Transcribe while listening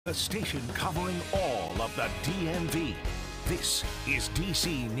The station covering all of the DMV. This is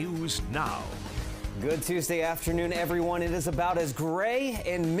DC News Now. Good Tuesday afternoon, everyone. It is about as gray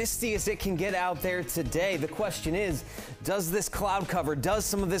and misty as it can get out there today. The question is, does this cloud cover, does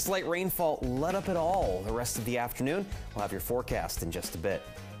some of this light rainfall let up at all the rest of the afternoon? We'll have your forecast in just a bit.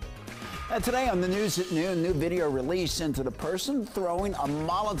 Today on the news at noon, new video released into the person throwing a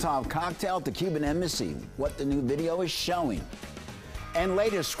Molotov cocktail at the Cuban embassy. What the new video is showing. And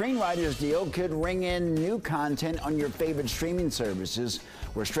latest screenwriters deal could ring in new content on your favorite streaming services.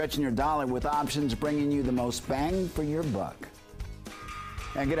 We're stretching your dollar with options bringing you the most bang for your buck.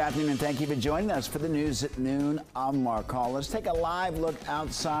 And good afternoon, and thank you for joining us for the news at noon. I'm Mark Hall. Let's take a live look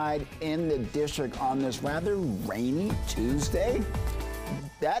outside in the district on this rather rainy Tuesday.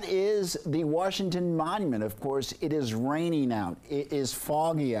 That is the Washington Monument. Of course, it is raining out. It is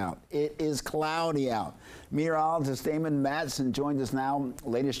foggy out. It is cloudy out. Meteorologist Damon Matson joins us now.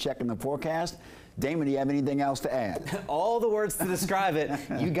 Latest check in the forecast. Damon, do you have anything else to add? All the words to describe it.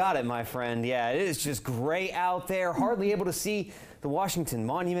 You got it, my friend. Yeah, it is just gray out there. Hardly able to see the Washington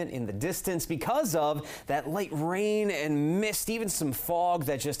Monument in the distance because of that light rain and mist, even some fog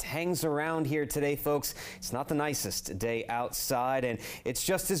that just hangs around here today, folks. It's not the nicest day outside, and it's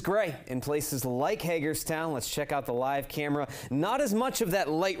just as gray in places like Hagerstown. Let's check out the live camera. Not as much of that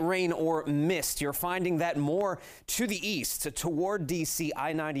light rain or mist. You're finding that more to the east, toward DC.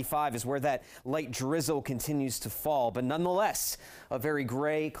 I-95 is where that light drizzle continues to fall, but nonetheless, a very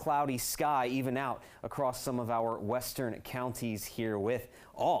gray, cloudy sky even out across some of our western counties here, with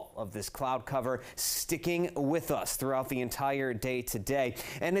all of this cloud cover sticking with us throughout the entire day today.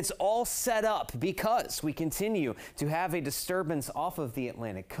 And it's all set up because we continue to have a disturbance off of the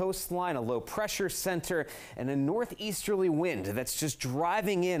Atlantic coastline, a low pressure center, and a northeasterly wind that's just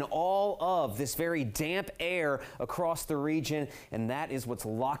driving in all of this very damp air across the region. And that is what's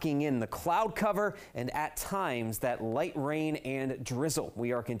locking in the cloud cover and at times that light rain and drizzle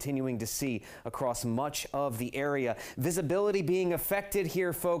we are continuing to see across much of the area. Visibility being affected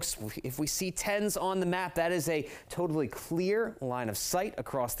here, folks. If we see 10s on the map, that is a totally clear line of sight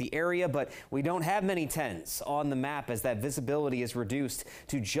across the area, but we don't have many 10s on the map as that visibility is reduced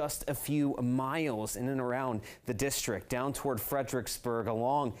to just a few miles in and around the district, down toward Fredericksburg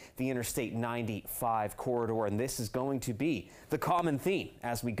along the Interstate 95 corridor. And this is going to be the common theme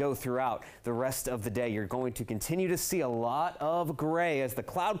as we go throughout the rest of the day. You're going to continue to see a lot of gray as the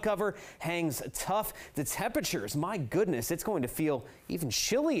cloud cover hangs tough. The temperatures, my goodness, it's going to feel even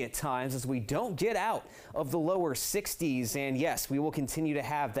chilly at times as we don't get out of the lower 60s. And yes, we will continue to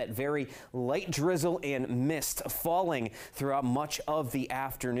have that very light drizzle and mist falling throughout much of the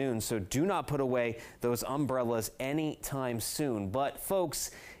afternoon. So do not put away those umbrellas anytime soon. But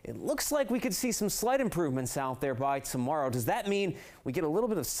folks, it looks like we could see some slight improvements out there by tomorrow. Does that mean we get a little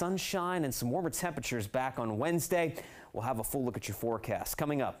bit of sunshine and some warmer temperatures back on Wednesday? We'll have a full look at your forecast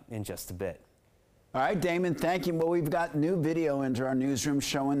coming up in just a bit. All right, Damon, thank you. Well, we've got new video into our newsroom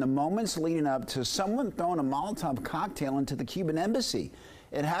showing the moments leading up to someone throwing a Molotov cocktail into the Cuban embassy.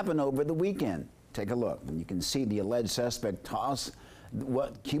 It happened over the weekend. Take a look, and you can see the alleged suspect toss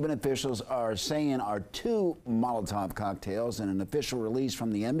what Cuban officials are saying are 2 Molotov cocktails. In an official release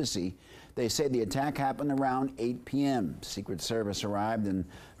from the embassy, they say the attack happened around 8 p.m. Secret Service arrived and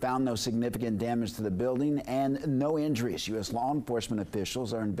found no significant damage to the building and no injuries. U.S. law enforcement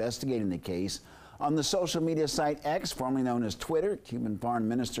officials are investigating the case. On the social media site X, formerly known as Twitter, Cuban Foreign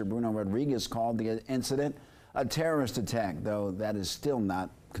Minister Bruno Rodriguez called the incident a terrorist attack, though that is still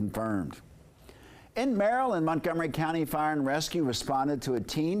not confirmed. In Maryland, Montgomery County Fire and Rescue responded to a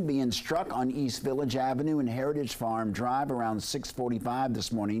teen being struck on East Village Avenue and Heritage Farm Drive around 6:45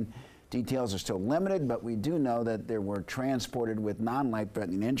 this morning. Details are still limited, but we do know that they were transported with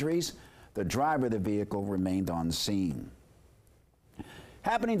non-life-threatening injuries. The driver of the vehicle remained on scene.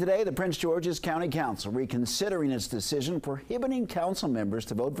 Happening today, the Prince George's County Council reconsidering its decision prohibiting council members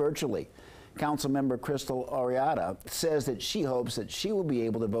to vote virtually. Councilmember Crystal Oriata says that she hopes that she will be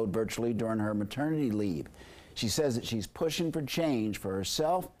able to vote virtually during her maternity leave. She says that she's pushing for change for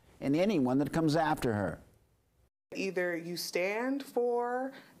herself and anyone that comes after her. Either you stand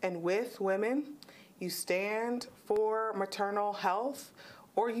for and with women, you stand for maternal health,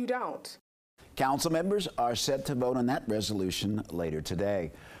 or you don't. Council members are set to vote on that resolution later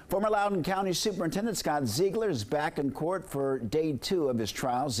today. Former Loudoun County Superintendent Scott Ziegler is back in court for day 2 of his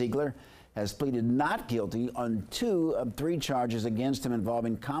trial. Ziegler has pleaded not guilty on 2 of 3 charges against him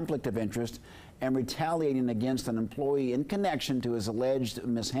involving conflict of interest and retaliating against an employee in connection to his alleged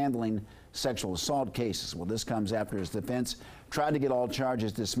mishandling sexual assault cases. Well, this comes after his defense tried to get all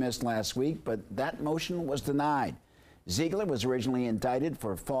charges dismissed last week, but that motion was denied. Ziegler was originally indicted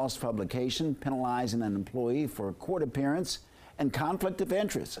for false publication, penalizing an employee for a court appearance, and conflict of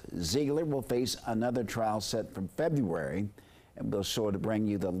interest. Ziegler will face another trial set for February, and we'll sure to bring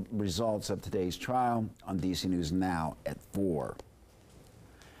you the results of today's trial on DC News Now at 4.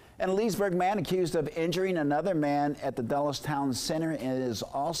 And a Leesburg man accused of injuring another man at the Dulles Town Center is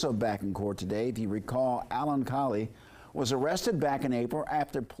also back in court today. If you recall, Alan Colley was arrested back in April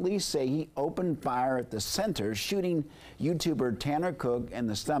after police say he opened fire at the center, shooting YouTuber Tanner Cook in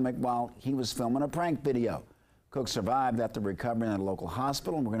the stomach while he was filming a prank video. Cook survived after recovering at a local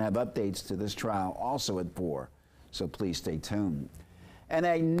hospital, and we're going to have updates to this trial also at 4, so please stay tuned. And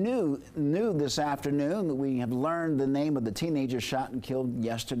a new this afternoon, we have learned the name of the teenager shot and killed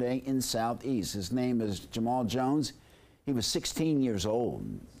yesterday in Southeast. His name is Jamal Jones. He was 16 years old.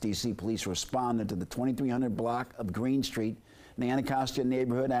 D.C. police responded to the 2300 block of Green Street in the Anacostia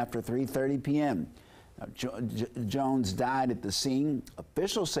neighborhood after 3:30 p.m. Jones died at the scene.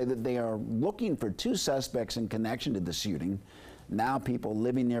 Officials say that they are looking for 2 suspects in connection to the shooting. Now people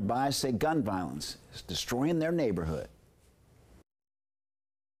living nearby say gun violence is destroying their neighborhood.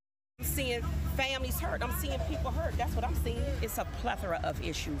 I'm seeing families hurt. I'm seeing people hurt. That's what I'm seeing. It's a plethora of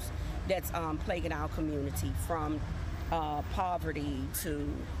issues that's plaguing our community, from poverty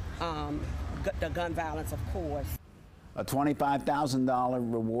to the gun violence, of course. A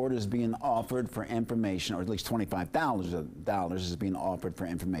 $25,000 reward is being offered for information, or at least $25,000 is being offered for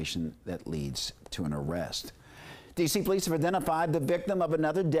information that leads to an arrest. D.C. police have identified the victim of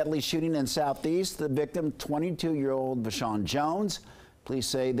another deadly shooting in Southeast. The victim, 22-year-old Vashawn Jones. Police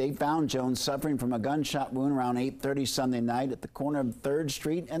say they found Jones suffering from a gunshot wound around 8:30 Sunday night at the corner of 3rd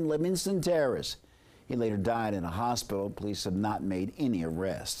Street and Livingston Terrace. He later died in a hospital. Police have not made any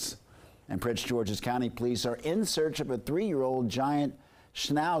arrests. And Prince George's County Police are in search of a 3-year-old giant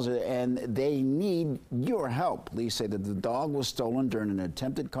schnauzer, and they need your help. Police say that the dog was stolen during an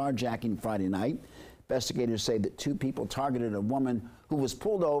attempted carjacking Friday night. Investigators say that 2 people targeted a woman who was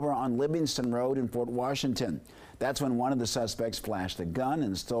pulled over on Livingston Road in Fort Washington. That's when one of the suspects flashed a gun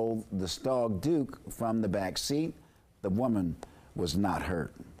and stole this dog, Duke, from the back seat. The woman was not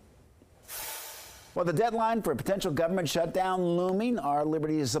hurt. Well, the deadline for a potential government shutdown looming. Our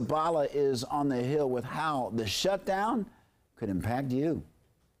Liberty Zabala is on the Hill with how the shutdown could impact you.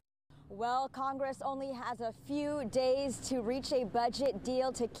 Well, Congress only has a few days to reach a budget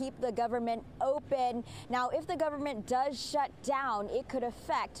deal to keep the government open. Now, if the government does shut down, it could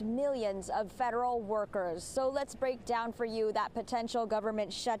affect millions of federal workers. So let's break down for you that potential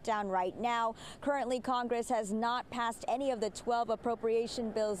government shutdown right now. Currently, Congress has not passed any of the 12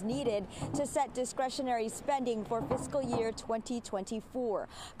 appropriation bills needed to set discretionary spending for fiscal year 2024.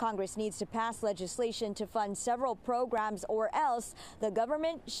 Congress needs to pass legislation to fund several programs, or else the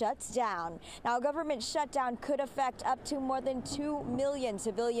government shuts down. Now, a government shutdown could affect up to more than 2 million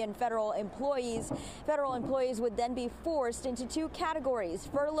civilian federal employees. Federal employees would then be forced into 2 categories: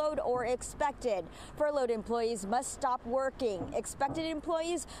 furloughed or expected. Furloughed employees must stop working. Expected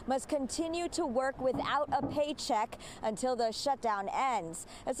employees must continue to work without a paycheck until the shutdown ends.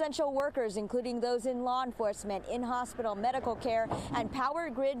 Essential workers, including those in law enforcement, in hospital medical care, and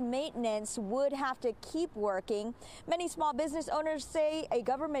power grid maintenance, would have to keep working. Many small business owners say a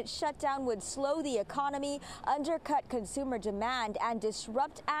government shutdown would slow the economy, undercut consumer demand, and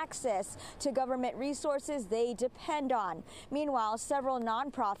disrupt access to government resources they depend on. Meanwhile, several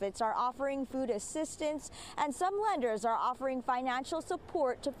nonprofits are offering food assistance, and some lenders are offering financial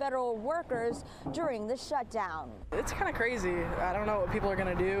support to federal workers during the shutdown. It's kind of crazy. I don't know what people are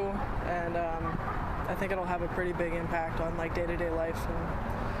going to do, and I think it'll have a pretty big impact on like day-to-day life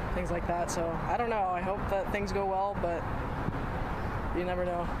and things like that. So I don't know. I hope that things go well, but you never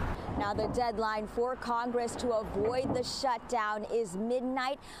know. Now, the deadline for Congress to avoid the shutdown is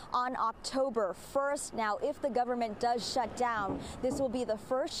midnight on October 1st. Now, if the government does shut down, this will be the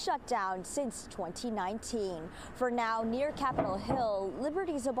first shutdown since 2019. For now, near Capitol Hill,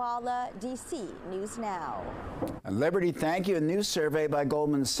 Liberty Zabala, D.C. News Now. Liberty, thank you. A new survey by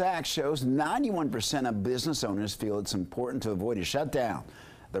Goldman Sachs shows 91% of business owners feel it's important to avoid a shutdown.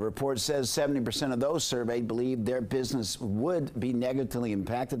 The report says 70% of those surveyed believe their business would be negatively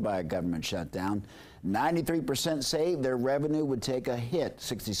impacted by a government shutdown. 93% say their revenue would take a hit.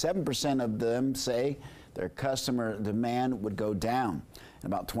 67% of them say their customer demand would go down.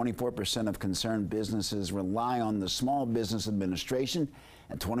 And about 24% of concerned businesses rely on the Small Business Administration,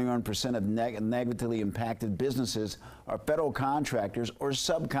 and 21% of negatively impacted businesses are federal contractors or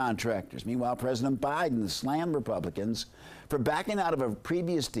subcontractors. Meanwhile, President Biden slammed Republicans for backing out of a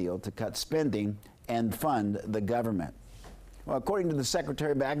previous deal to cut spending and fund the government. Well, according to the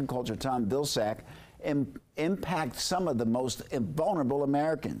Secretary of Agriculture, Tom Vilsack, impact some of the most vulnerable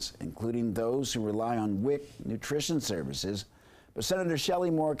Americans, including those who rely on WIC nutrition services. But Senator Shelley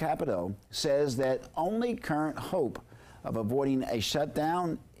Moore Capito says that only current hope of avoiding a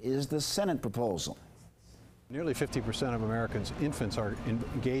shutdown is the Senate proposal. Nearly 50% of Americans' infants are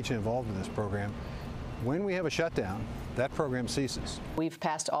engaged and involved in this program. When we have a shutdown, that program ceases. We've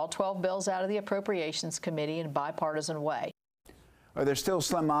passed all 12 bills out of the Appropriations Committee in a bipartisan way. There's still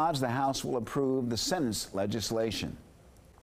slim odds the House will approve the Senate's legislation.